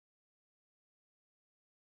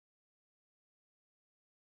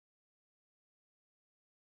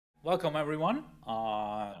Welcome everyone.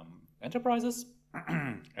 Enterprises,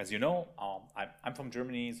 as you know, I'm from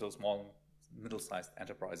Germany, so small, middle-sized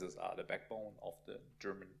enterprises are the backbone of the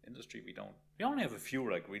German industry. We only have a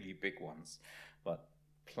few like really big ones, but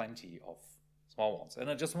plenty of small ones.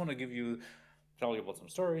 And I just want to tell you about some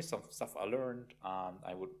stories, some stuff I learned.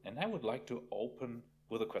 I would like to open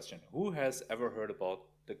with a question: Who has ever heard about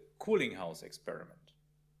the cooling house experiment?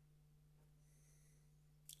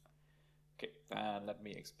 Okay, then let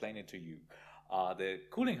me explain it to you. The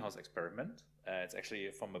cooling house experiment, it's actually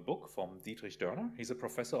from a book from Dietrich Dörner. He's a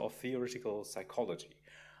professor of theoretical psychology.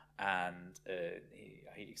 And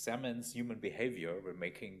he examines human behavior when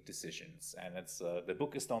making decisions. And the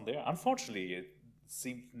book is down there. Unfortunately, it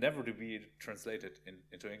seemed never to be translated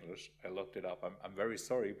into English. I looked it up. I'm very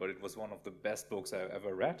sorry, but it was one of the best books I've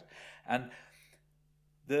ever read. And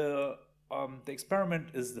the experiment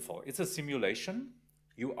is the following. It's a simulation.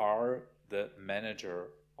 You are the manager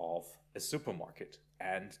of a supermarket,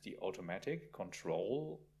 and the automatic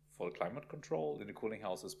control for climate control in the cooling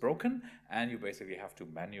house is broken, and you basically have to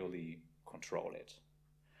manually control it.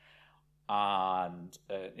 And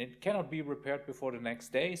it cannot be repaired before the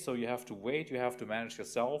next day, so you have to wait, you have to manage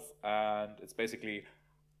yourself, and it's basically,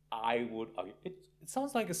 it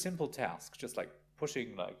sounds like a simple task, just like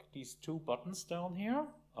pushing like these two buttons down here,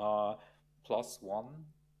 plus one,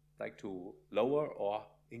 like to lower or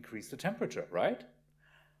increase the temperature, right?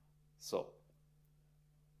 So,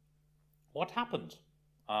 what happened?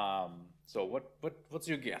 So what's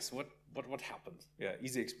your guess? What happened? Yeah,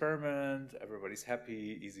 easy experiment. Everybody's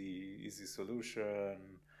happy. Easy solution.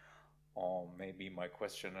 Or maybe my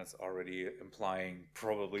question is already implying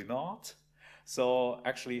probably not. So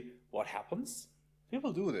actually, what happens?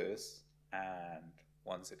 People do this, and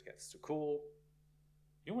once it gets too cool,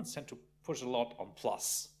 humans tend to push a lot on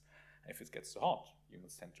plus. If it gets too hot,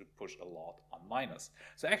 humans tend to push a lot on minus.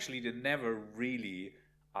 So actually, they never really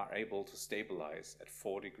are able to stabilize at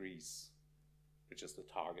 4 degrees, which is the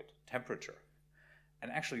target temperature.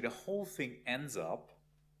 And actually, the whole thing ends up,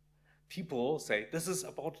 people say, this is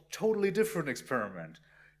about a totally different experiment.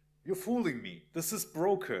 You're fooling me. This is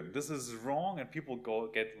broken. This is wrong. And people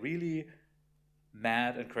get really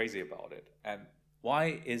mad and crazy about it. And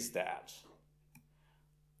why is that?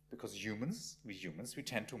 Because we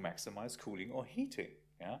tend to maximize cooling or heating,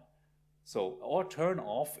 yeah? So, or turn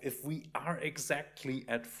off if we are exactly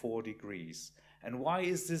at 4 degrees. And why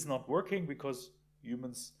is this not working? Because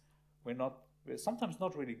humans, we're sometimes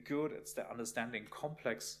not really good at understanding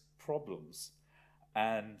complex problems.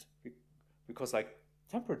 And because like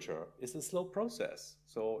temperature is a slow process.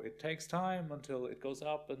 So it takes time until it goes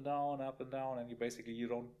up and down, and you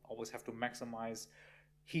don't always have to maximize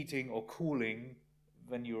heating or cooling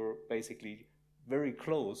when you're basically very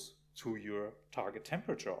close to your target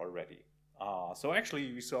temperature already. So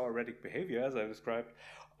actually, we saw erratic behavior, as I described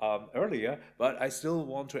earlier, but I still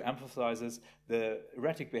want to emphasize this. The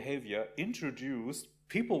erratic behavior introduced,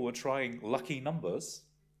 people were trying lucky numbers,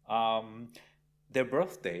 their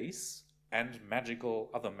birthdays, and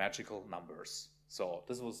other magical numbers. So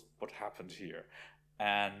this was what happened here.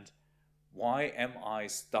 And why am I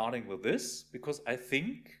starting with this? Because I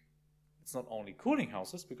think it's not only cooling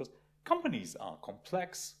houses, because companies are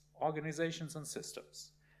complex organizations and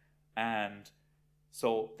systems. And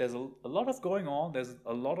so there's a lot of going on. There's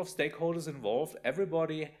a lot of stakeholders involved.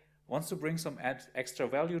 Everybody wants to bring some extra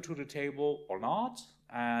value to the table or not.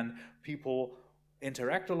 And people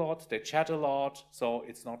interact a lot, they chat a lot. So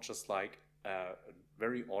it's not just like a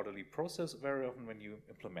very orderly process very often when you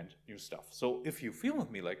implement new stuff. So if you feel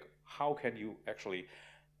with me, like, how can you actually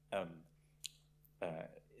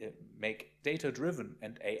make data-driven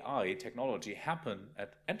and AI technology happen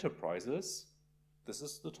at enterprises? This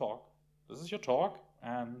is the talk. This is your talk,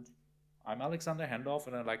 and I'm Alexander Hendorf,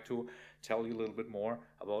 and I'd like to tell you a little bit more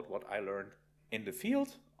about what I learned in the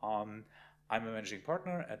field. I'm a managing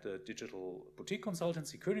partner at the digital boutique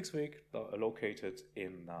consultancy Königsweg, located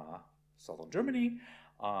in southern Germany.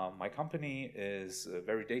 My company is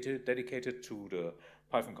very dedicated to the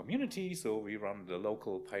Python community, so we run the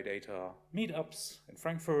local PyData meetups in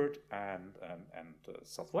Frankfurt and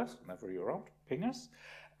Southwest, whenever you're around, ping us.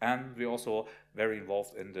 And we're also very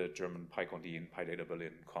involved in the German PyCon and PyData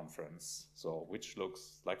Berlin conference, so which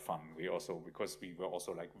looks like fun. Because we were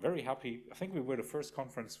also like very happy. I think we were the first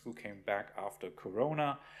conference who came back after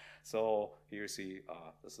Corona. So here you see,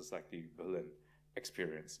 this is like the Berlin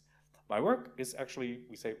experience. My work is actually,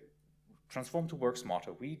 we say, transform to work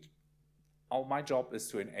smarter. My job is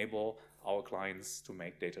to enable our clients to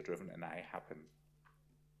make data-driven AI happen.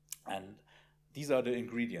 And these are the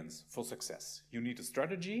ingredients for success. You need a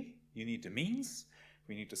strategy, you need the means,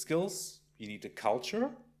 we need the skills, you need the culture,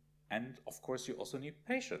 And of course, you also need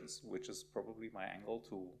patience, which is probably my angle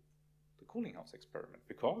to the cooling house experiment,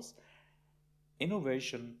 because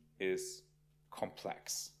innovation is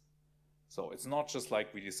complex. So it's not just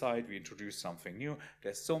like we decide, we introduce something new.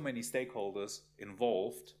 There's so many stakeholders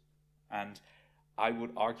involved, and I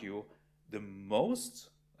would argue the most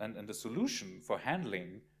and the solution for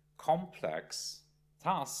handling complex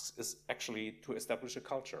tasks is actually to establish a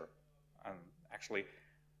culture. And actually,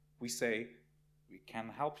 we say we can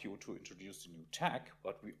help you to introduce the new tech,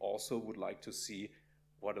 but we also would like to see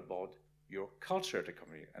what about your culture at the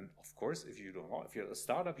company. And of course, if you don't know, if you're a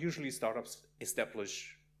startup, usually startups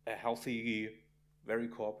establish a healthy, very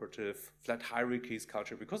cooperative, flat hierarchies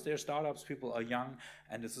culture, because they're startups, people are young,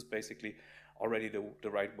 and this is basically already the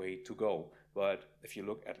right way to go. But if you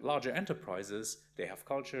look at larger enterprises, they have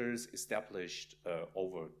cultures established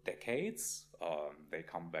over decades. They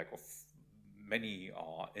come back of many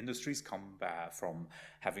industries come back from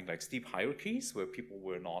having like steep hierarchies where people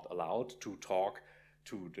were not allowed to talk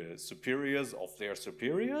to the superiors of their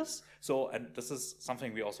superiors. So, and this is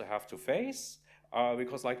something we also have to face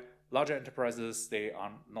because like larger enterprises, they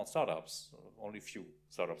are not startups. Only few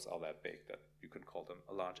startups are that big that you can call them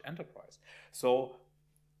a large enterprise. So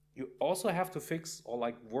you also have to fix or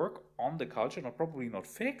like work on the culture, not probably not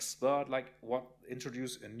fix, but like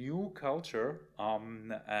introduce a new culture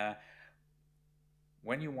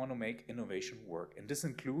when you want to make innovation work. And this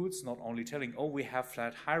includes not only telling, oh, we have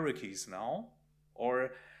flat hierarchies now,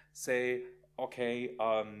 or say, okay,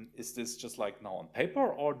 is this just like now on paper,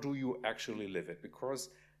 or do you actually live it? Because,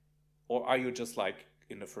 or are you just like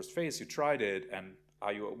in the first phase, you tried it, and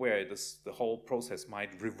are you aware the whole process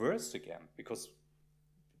might reverse again? Because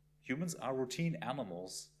humans are routine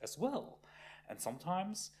animals as well. And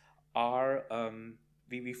sometimes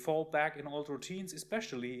we fall back in old routines,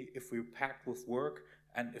 especially if we're packed with work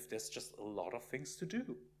and if there's just a lot of things to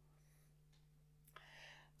do.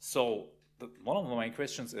 So one of my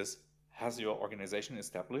questions is, has your organization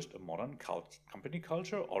established a modern company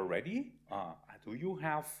culture already? Do you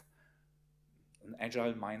have an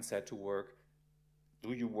agile mindset to work?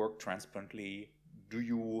 Do you work transparently? Do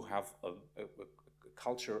you have a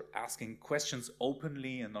culture asking questions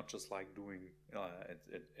openly and not just like doing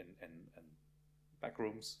in back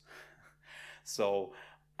rooms? So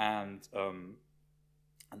and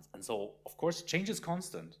so of course change is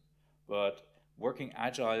constant, but working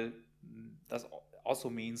agile does also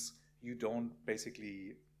means you don't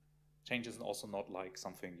basically, change is also not like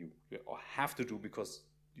something you have to do because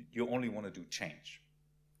you only want to do change.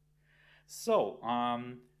 So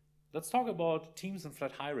let's talk about teams and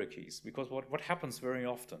flat hierarchies, because what happens very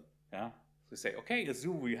often, yeah, we say, okay, at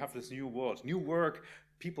Zoo we have this new world, new work,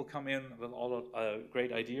 people come in with all of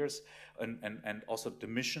great ideas and also the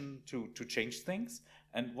mission to change things.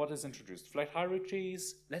 And what is introduced? Flat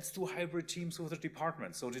hierarchies. Let's do hybrid teams with the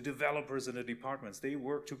departments. So the developers in the departments, they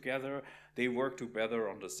work together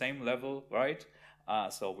on the same level, right?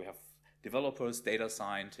 So we have developers, data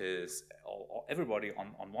scientists, everybody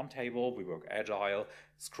on one table. We work agile,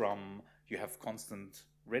 Scrum. You have constant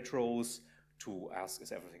retros to ask,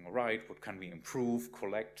 is everything all right? What can we improve?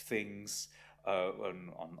 Collect things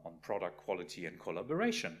on product quality and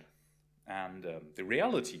collaboration. And the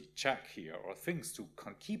reality check here, or things to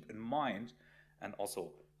keep in mind and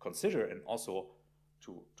also consider, and also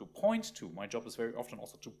to point to. My job is very often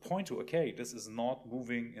also to point to, okay, this is not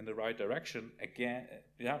moving in the right direction again.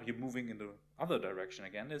 Yeah, you're moving in the other direction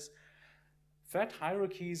again. Is flat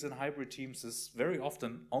hierarchies and hybrid teams is very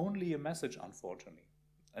often only a message, unfortunately.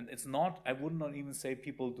 And it's not, I would not even say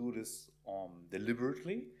people do this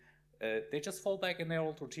deliberately. They just fall back in their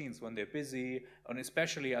old routines when they're busy, and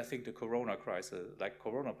especially I think the Corona crisis, like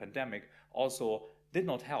Corona pandemic, also did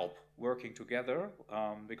not help working together,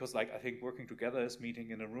 because like I think working together is meeting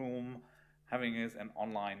in a room, having it, and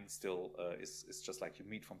online still is just like you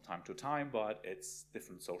meet from time to time, but it's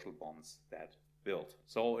different social bonds that build.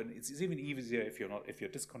 So and it's even easier if you're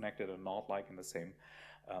disconnected and not like in the same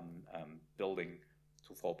building,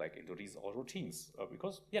 to fall back into these old routines,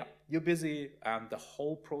 because yeah, you're busy and the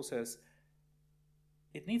whole process,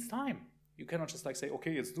 it needs time. You cannot just like say,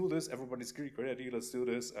 okay, let's do this, everybody's great idea, let's do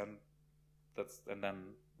this, and then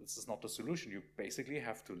this is not the solution. You basically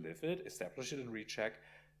have to live it, establish it, and recheck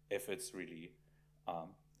if it's really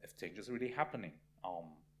if change is really happening.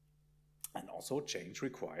 And also change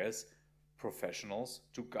requires professionals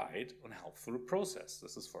to guide and help through the process.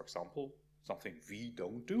 This is, for example, something we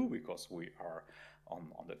don't do because we are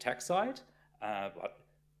on the tech side, but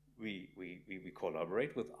we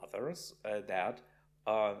collaborate with others that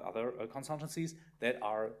other consultancies that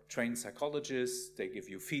are trained psychologists. They give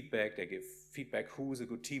you feedback. They give feedback who's a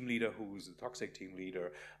good team leader, who's a toxic team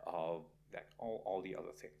leader, like all the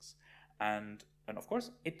other things. And of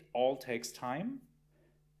course, it all takes time.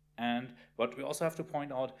 But we also have to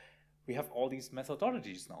point out, we have all these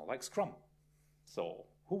methodologies now, like Scrum. So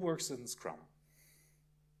who works in Scrum?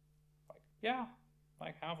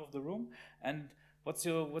 Like half of the room. And what's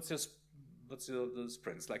the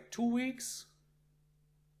sprints? Like 2 weeks?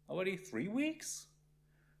 Already 3 weeks?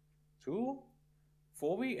 2?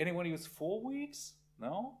 4 weeks? Anyone use 4 weeks?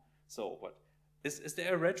 No? So what? Is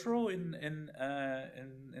there a retro in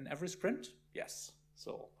every sprint? Yes.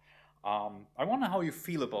 So I wonder how you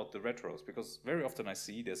feel about the retros, because very often I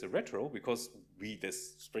see there's a retro because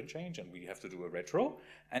there's sprint change and we have to do a retro,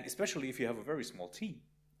 and especially if you have a very small team,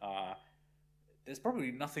 there's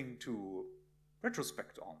probably nothing to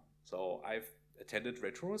retrospect on. So I've attended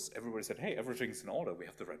retros. Everybody said, hey, everything's in order. We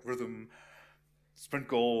have the right rhythm, sprint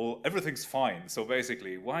goal, everything's fine. So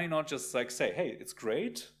basically, why not just like say, hey, it's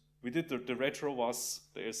great. We did the retro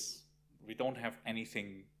we don't have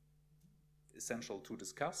anything essential to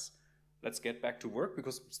discuss. Let's get back to work,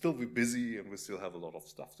 because still we're busy and we still have a lot of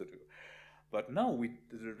stuff to do. But no,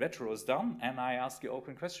 the retro is done, and I ask the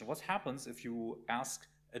open question: what happens if you ask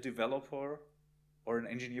a developer or an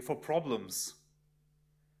engineer for problems?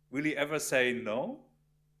 Will he ever say no?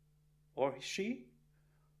 Or she?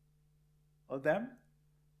 Or them?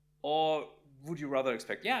 Or would you rather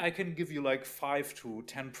expect, yeah, I can give you like 5 to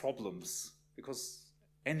 10 problems? Because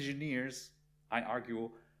engineers, I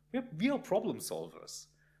argue, we are problem solvers.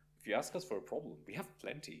 If you ask us for a problem, we have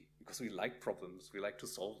plenty, because we like problems, we like to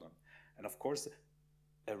solve them. And of course,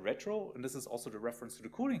 a retro, and this is also the reference to the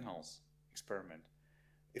cooling house experiment,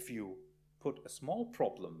 if you put a small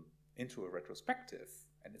problem into a retrospective,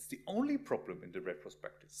 and it's the only problem in the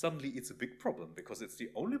retrospective, suddenly it's a big problem, because it's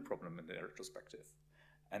the only problem in the retrospective.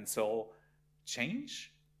 And so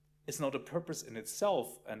change is not a purpose in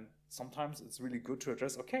itself, and sometimes it's really good to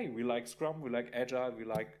address, okay, we like Scrum, we like Agile, we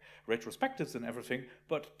like retrospectives and everything,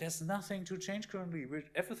 but there's nothing to change currently.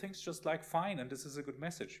 Everything's just like fine, and this is a good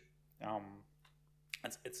message.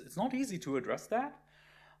 It's not easy to address that,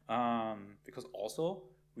 because also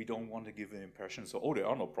we don't want to give an impression, so, oh, there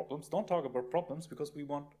are no problems. Don't talk about problems, because we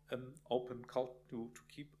want an open to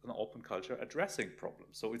keep an open culture addressing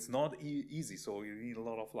problems. So it's not easy. So you need a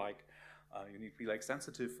lot of like, you need to be like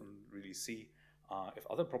sensitive and really see if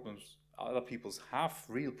other people's have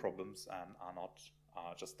real problems and are not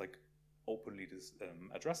just like openly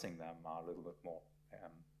addressing them a little bit more.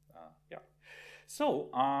 Yeah. So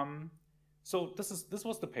this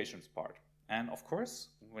was the patience part, and of course,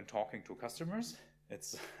 when talking to customers,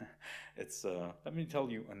 it's let me tell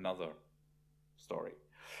you another story.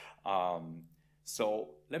 So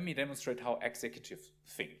let me demonstrate how executives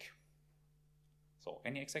think. So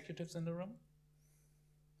any executives in the room?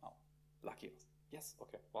 Oh, lucky. Yes,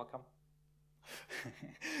 okay, welcome.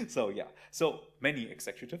 So yeah, so many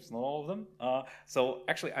executives, not all of them. So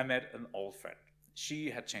actually I met an old friend.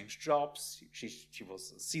 She had changed jobs. She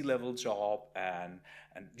was a C-level job, and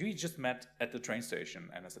we just met at the train station.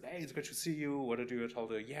 And I said, hey, it's great to see you. What did you? I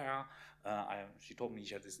told her, yeah. She told me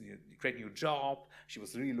she had this great new job. She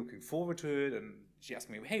was really looking forward to it. And she asked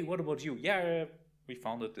me, hey, what about you? Yeah, we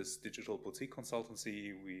founded this digital boutique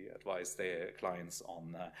consultancy. We advise their clients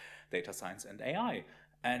on data science and AI.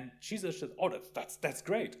 And she said, oh, that's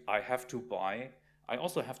great. I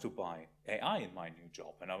also have to buy AI in my new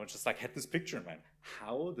job. And I was just like, had this picture in mind.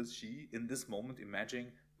 How does she, in this moment,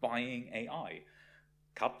 imagine buying AI?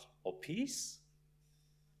 Cut or piece?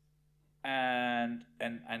 And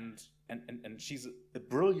she's a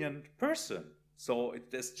brilliant person. So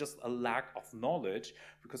there's just a lack of knowledge,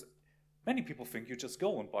 because many people think you just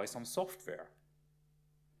go and buy some software.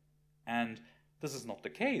 And this is not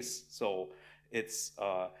the case. So it's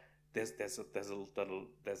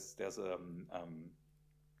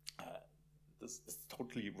this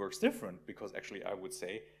totally works different, because actually I would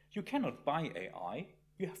say you cannot buy AI,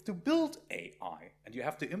 you have to build AI, and you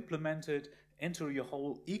have to implement it into your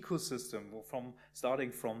whole ecosystem,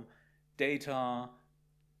 starting from data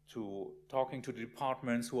to talking to the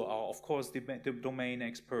departments who are, of course, the domain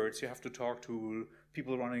experts. You have to talk to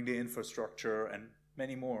people running the infrastructure and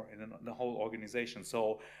many more in the whole organization.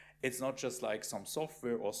 So it's not just like some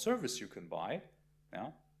software or service you can buy,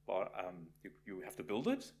 yeah, but you have to build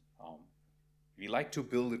it. We like to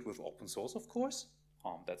build it with open source, of course.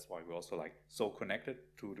 That's why we're also like so connected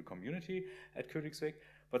to the community at Königsweg.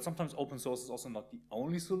 But sometimes open source is also not the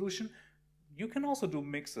only solution. You can also do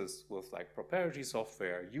mixes with like proprietary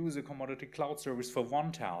software, use a commodity cloud service for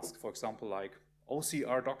one task, for example, like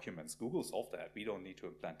OCR documents. Google solved that. We don't need to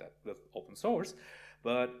implement that with open source,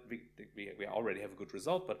 but we already have a good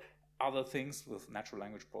result. But other things with natural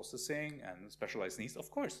language processing and specialized needs,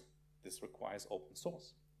 of course, this requires open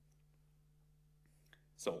source.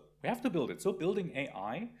 So we have to build it. So building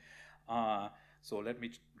AI. So let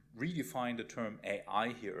me redefine the term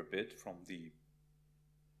AI here a bit from the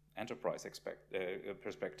enterprise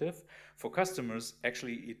perspective. For customers,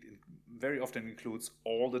 actually, it very often includes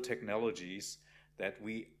all the technologies that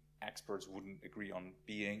we experts wouldn't agree on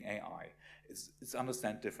being AI. It's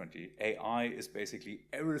understood differently. AI is basically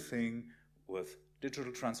everything with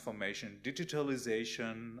digital transformation,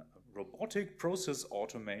 digitalization, robotic process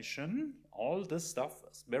automation, all this stuff.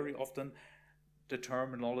 Very often the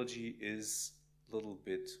terminology is a little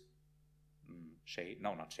bit shady.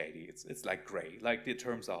 No, not shady. It's like gray. Like the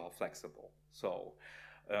terms are flexible. So,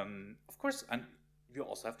 of course, and you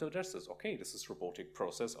also have to address this. Okay, this is robotic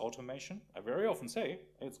process automation. I very often say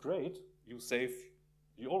it's great.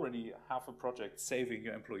 You already have a project saving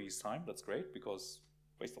your employees' time. That's great, because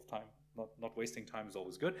waste of time, not wasting time is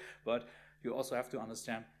always good. But you also have to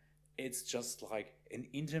understand it's just like an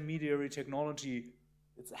intermediary technology.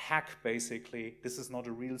 It's a hack, basically. This is not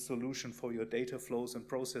a real solution for your data flows and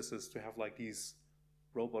processes to have like these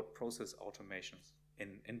robot process automations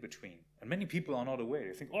in between. And many people are not aware.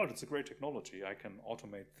 They think, oh, that's a great technology. I can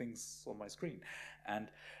automate things on my screen. And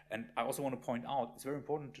I also want to point out, it's very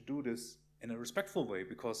important to do this in a respectful way,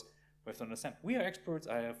 because we have to understand, we are experts.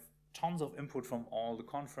 I have tons of input from all the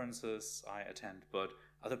conferences I attend, but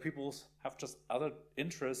other people have just other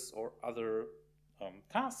interests or other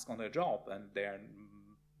tasks on their job, and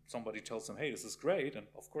somebody tells them, hey, this is great, and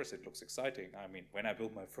of course it looks exciting. I mean, when I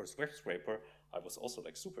built my first web scraper, I was also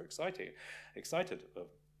like super excited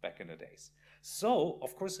back in the days. So,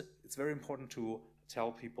 of course, it's very important to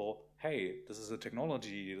tell people, hey, this is a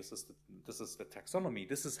technology, this is the taxonomy,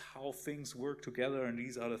 this is how things work together, and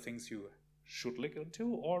these are the things you should look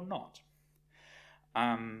into or not.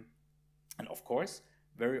 And of course,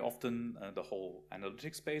 very often the whole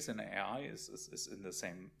analytics space in AI is in the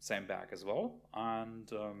same bag as well. And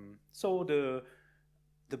so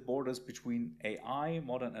the borders between AI,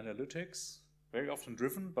 modern analytics, very often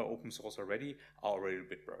driven by open source already, are already a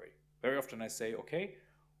bit blurry. Very often I say, okay,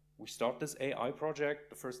 we start this AI project.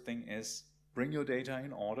 The first thing is bring your data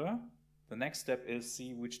in order. The next step is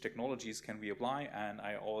see which technologies can we apply. And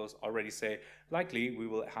I already say, likely we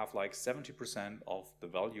will have like 70% of the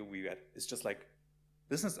value we get is just like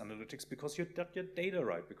business analytics, because you got your data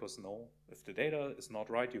right. Because if the data is not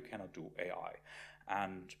right, you cannot do AI.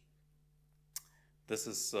 And this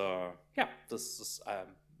is, I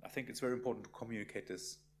think it's very important to communicate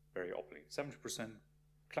this very openly. 70%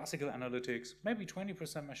 classical analytics, maybe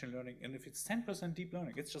 20% machine learning, and if it's 10% deep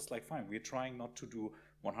learning, it's just like fine. We're trying not to do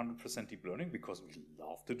 100% deep learning because we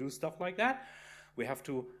love to do stuff like that. We have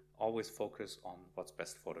to always focus on what's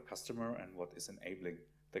best for the customer and what is enabling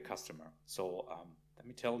the customer. So let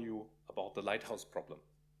me tell you about the lighthouse problem.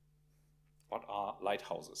 What are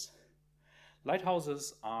lighthouses?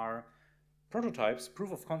 Lighthouses are prototypes,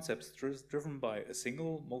 proof of concepts driven by a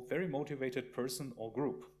single, very motivated person or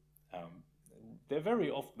group. They're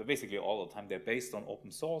very often, basically all the time, they're based on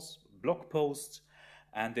open source, blog posts,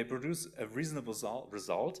 and they produce a reasonable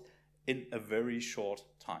result in a very short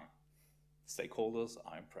time. Stakeholders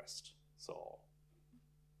are impressed. So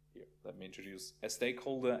here, let me introduce a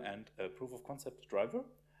stakeholder and a proof of concept driver.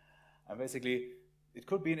 And basically, it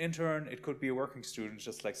could be an intern, it could be a working student,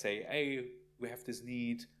 just like say, hey, we have this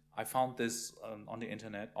need, I found this on the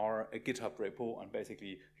internet, or a GitHub repo, and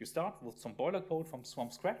basically you start with some boilerplate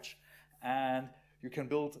from scratch, and you can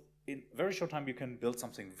build, in a very short time, you can build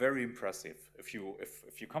something very impressive. If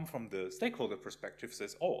you come from the stakeholder perspective,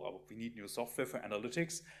 says, oh, we need new software for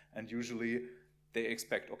analytics, and usually they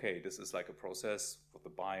expect, okay, this is like a process with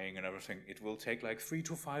the buying and everything. It will take like 3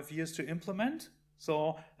 to 5 years to implement.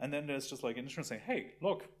 So, and then there's just like an intern saying, hey,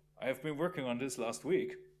 look, I have been working on this last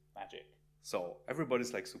week. Magic. So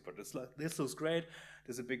everybody's like, super, this looks great.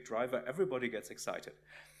 There's a big driver. Everybody gets excited.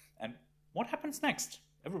 And what happens next?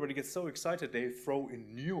 Everybody gets so excited, they throw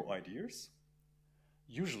in new ideas.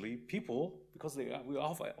 Usually people, because we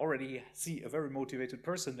already see a very motivated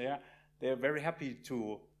person there, they're very happy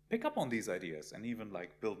to pick up on these ideas and even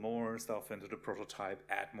like build more stuff into the prototype,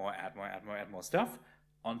 add more stuff,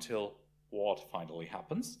 until what finally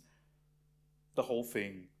happens? The whole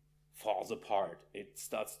thing falls apart. It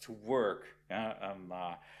starts to work.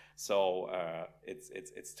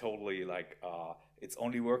 It's totally like it's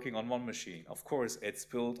only working on one machine. Of course, it's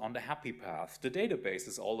built on the happy path. The database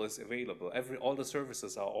is always available. All the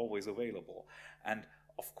services are always available. And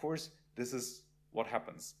of course, this is what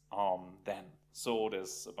happens then? So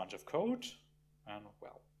there's a bunch of code, and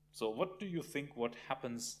well, so what do you think what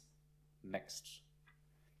happens next?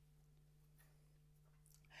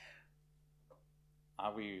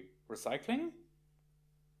 Are we recycling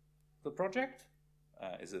the project?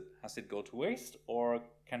 Has it go to waste, or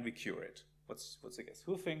can we cure it? What's the guess?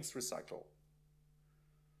 Who thinks recycle?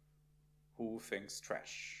 Who thinks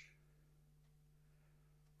trash?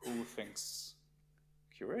 Who thinks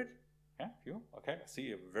cure it? Yeah, you? Okay, I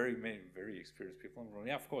see very experienced people.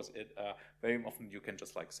 Yeah, of course. Very often you can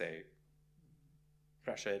just like say,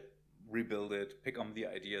 trash it, rebuild it, pick on the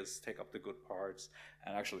ideas, take up the good parts.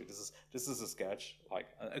 And actually, this is a sketch. Like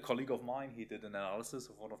a colleague of mine, he did an analysis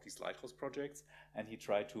of one of these lighthouse projects, and he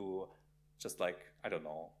tried to just like, I don't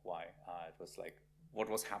know why. It was like what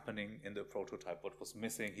was happening in the prototype, what was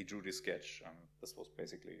missing. He drew this sketch, and this was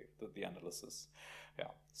basically the analysis. Yeah.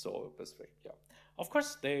 So yeah. Of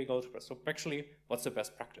course, they go to press. So actually, what's the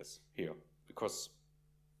best practice here? Because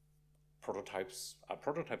prototypes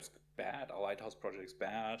bad? Are lighthouse projects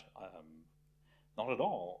bad? Not at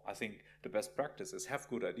all. I think the best practice is have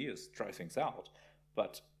good ideas, try things out,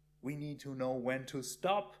 but we need to know when to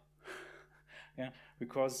stop. Yeah,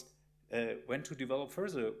 because when to develop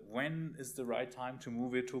further, when is the right time to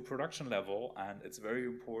move it to a production level, and it's very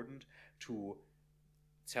important to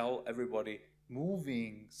tell everybody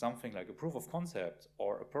moving something like a proof of concept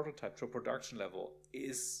or a prototype to a production level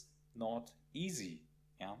is not easy.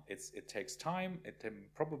 Yeah, it takes time. It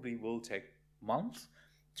probably will take months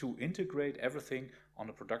to integrate everything on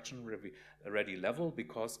a production ready level,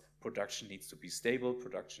 because production needs to be stable,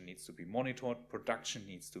 production needs to be monitored, production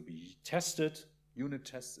needs to be tested, unit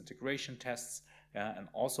tests, integration tests. And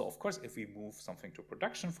also, of course, if we move something to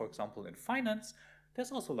production, for example, in finance,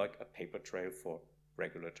 there's also like a paper trail for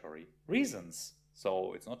regulatory reasons.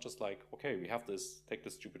 So it's not just like, okay, we have this, take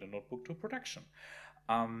this Jupyter notebook to production.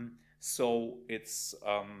 So it's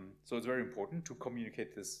very important to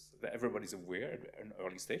communicate this, that everybody's aware at an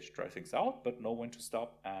early stage, try things out, but know when to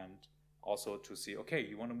stop, and also to see, okay,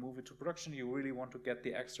 you want to move it to production, you really want to get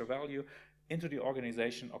the extra value into the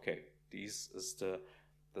organization. Okay, these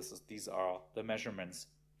are the measurements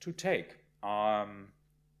to take,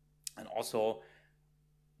 and also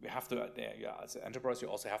we have to, as an enterprise, you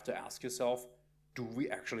also have to ask yourself, do we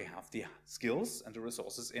actually have the skills and the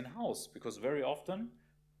resources in-house? Because very often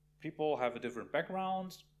people have a different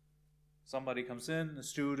background. Somebody comes in, a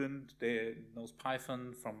student, they knows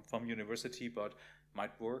Python from university, but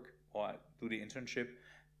might work or do the internship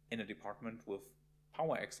in a department with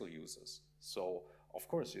Power Excel users. So of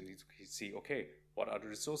course you need to see, okay, what are the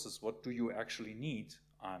resources? What do you actually need?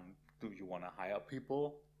 And do you want to hire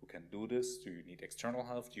people who can do this? Do you need external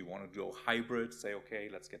help? Do you want to go hybrid? Say, okay,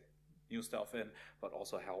 let's get new stuff in, but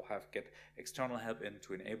also get external help in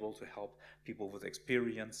to enable, to help people with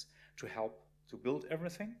experience to help to build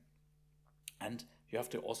everything. And you have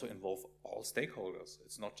to also involve all stakeholders.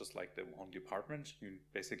 It's not just like the one department. You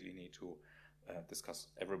basically need to discuss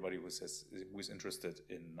everybody who is interested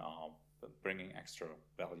in bringing extra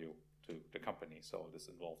value to the company. So this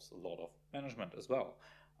involves a lot of management as well.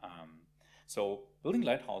 So building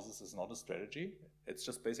lighthouses is not a strategy. It's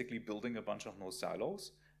just basically building a bunch of no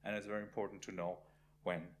silos. And it's very important to know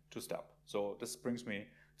when to stop. So this brings me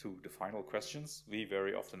to the final questions we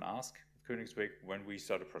very often ask at Königsweg when we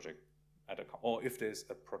start a project or if there's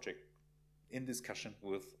a project in discussion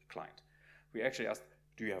with a client. We actually ask,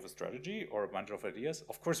 do you have a strategy or a bunch of ideas?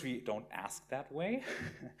 Of course, we don't ask that way.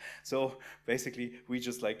 So basically, we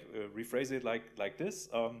just rephrase it like this.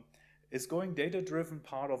 Is going data-driven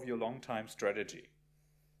part of your long-time strategy?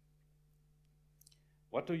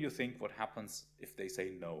 What do you think what happens if they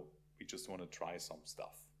say no? We just want to try some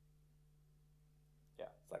stuff. Yeah,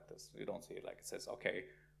 it's like this. You don't see it like it says, okay,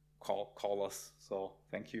 call us. So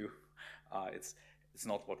thank you. It's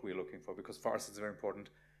not what we're looking for, because for us it's very important,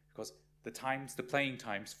 because the playing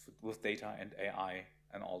times with data and AI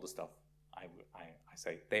and all the stuff, I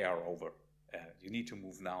say they are over. You need to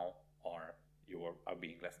move now, or you are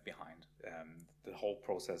being left behind. The whole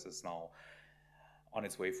process is now on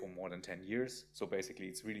its way for more than 10 years. So basically,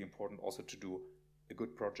 it's really important also to do a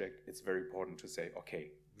good project. It's very important to say,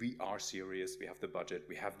 okay, we are serious, we have the budget,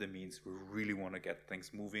 we have the means, we really want to get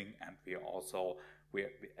things moving, and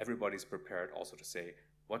everybody's prepared also to say,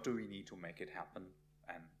 what do we need to make it happen?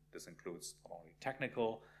 And this includes not only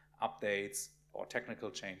technical updates or technical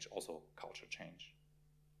change, also culture change.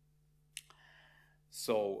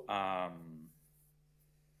 So,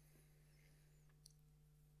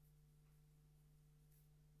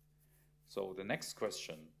 so the next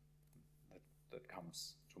question that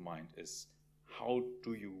comes to mind is, how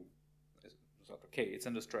do you, okay, it's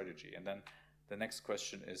in the strategy, and then the next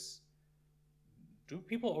question is, do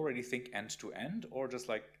people already think end-to-end or just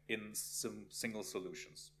like in some single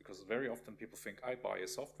solutions? Because very often people think, I buy a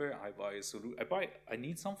software, I buy a solution, I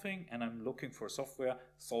need something and I'm looking for software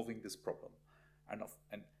solving this problem.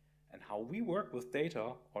 And how we work with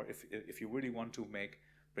data, or if you really want to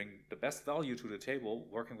bring the best value to the table,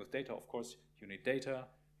 working with data, of course, you need data,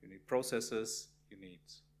 you need processes, you need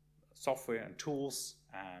software and tools,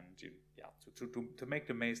 and to make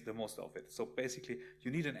the most of it. So basically,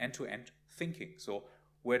 you need an end-to-end thinking. So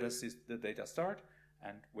where does the data start,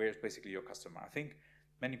 and where is basically your customer? I think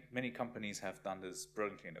many companies have done this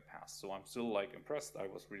brilliantly in the past. So I'm still like impressed. I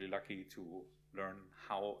was really lucky to learn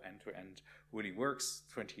how end-to-end really works.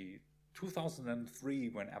 2003,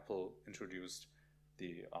 when Apple introduced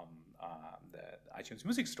the iTunes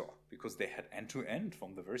Music Store, because they had end-to-end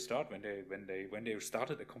from the very start when they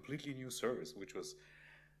started a completely new service, which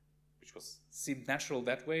seemed natural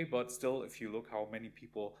that way, but still, if you look how many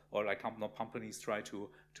people or like companies try to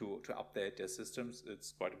update their systems,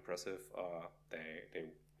 it's quite impressive.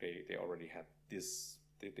 They already had this.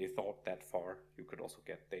 They thought that far. You could also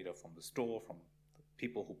get data from the store, from the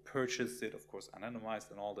people who purchased it, of course,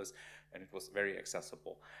 anonymized and all this, and it was very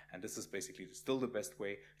accessible. And this is basically still the best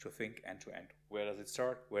way to think end to end. Where does it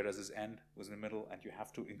start? Where does it end? Who's in the middle? And you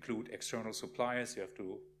have to include external suppliers. You have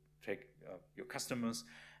to take your customers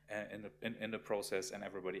in the process, and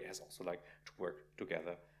everybody has also like to work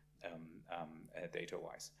together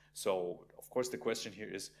data-wise. So of course the question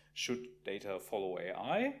here is, should data follow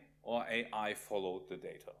AI or AI follow the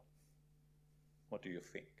data? What do you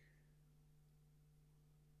think?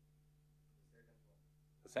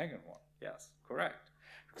 The second one, yes, correct.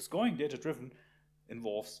 Because going data-driven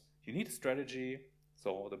involves, you need a strategy.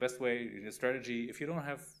 So the best way, you need a strategy. If you don't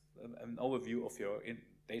have an overview of your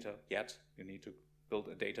data yet, you need to build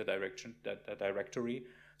a data directory.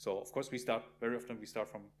 So of course very often we start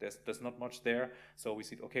from, there's not much there. So we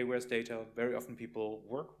see, okay, where's data? Very often people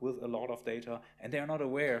work with a lot of data and they are not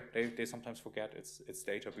aware, they sometimes forget it's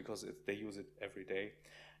data because they use it every day.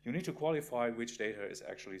 You need to qualify which data is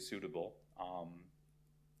actually suitable.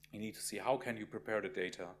 You need to see how can you prepare the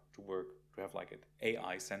data to work, to have like an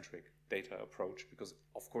AI-centric data approach, because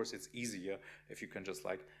of course it's easier if you can just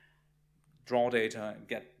like draw data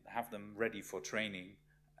and have them ready for training,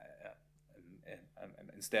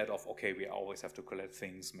 and instead of, okay, we always have to collect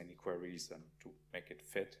things, many queries, and to make it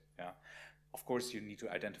fit. Yeah, of course you need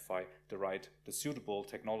to identify the suitable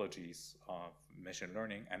technologies of machine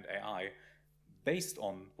learning and AI based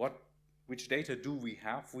on which data do we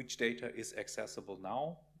have, which data is accessible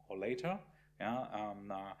now or later. Yeah,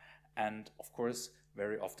 and of course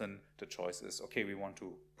very often the choice is, okay, we want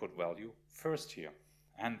to put value first here.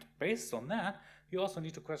 And based on that, you also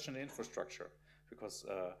need to question the infrastructure, because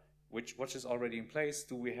what is already in place?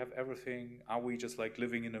 Do we have everything? Are we just like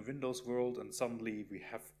living in a Windows world and suddenly we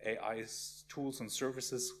have AI tools and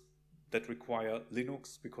services that require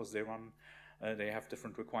Linux because they have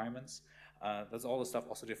different requirements? That's all the stuff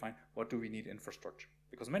also defined. What do we need infrastructure?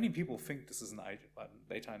 Because many people think this is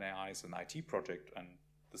data and AI is an IT project, and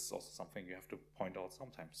this is also something you have to point out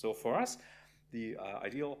sometimes. So for us, the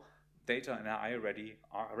ideal data and AI ready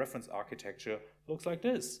reference architecture looks like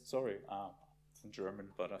this. Sorry, it's in German,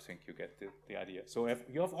 but I think you get the idea. So if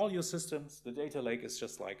you have all your systems, the data lake is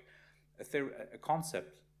just like a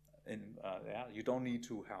concept. You don't need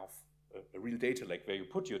to have a real data lake where you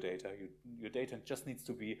put your data. Your data just needs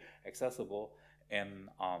to be accessible in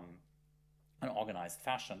an organized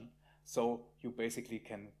fashion. So you basically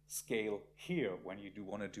can scale here when you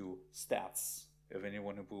want to do stats, when you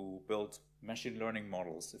want to build machine learning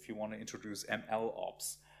models, if you want to introduce ML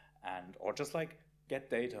ops, or just like get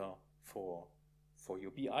data for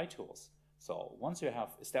your BI tools. So once you have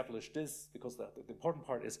established this, because the important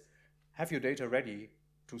part is have your data ready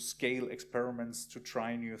to scale experiments, to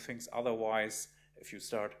try new things. Otherwise, if you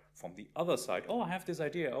start from the other side, oh, I have this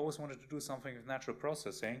idea, I always wanted to do something with natural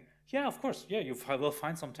processing. Yeah, of course, yeah, you will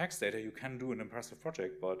find some text data, you can do an impressive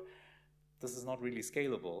project, but this is not really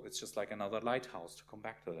scalable. It's just like another lighthouse, to come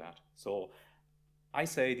back to that. So I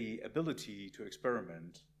say the ability to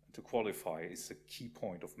experiment, to qualify, is a key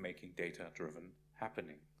point of making data-driven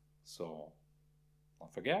happening. So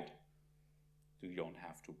don't forget, you don't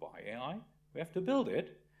have to buy AI, we have to build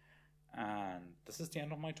it. And this is the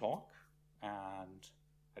end of my talk. And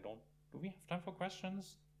do we have time for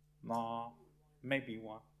questions? No, maybe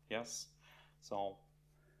one, yes. So,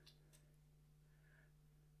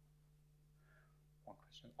 one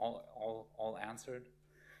question, all answered.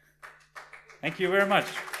 Thank you very much.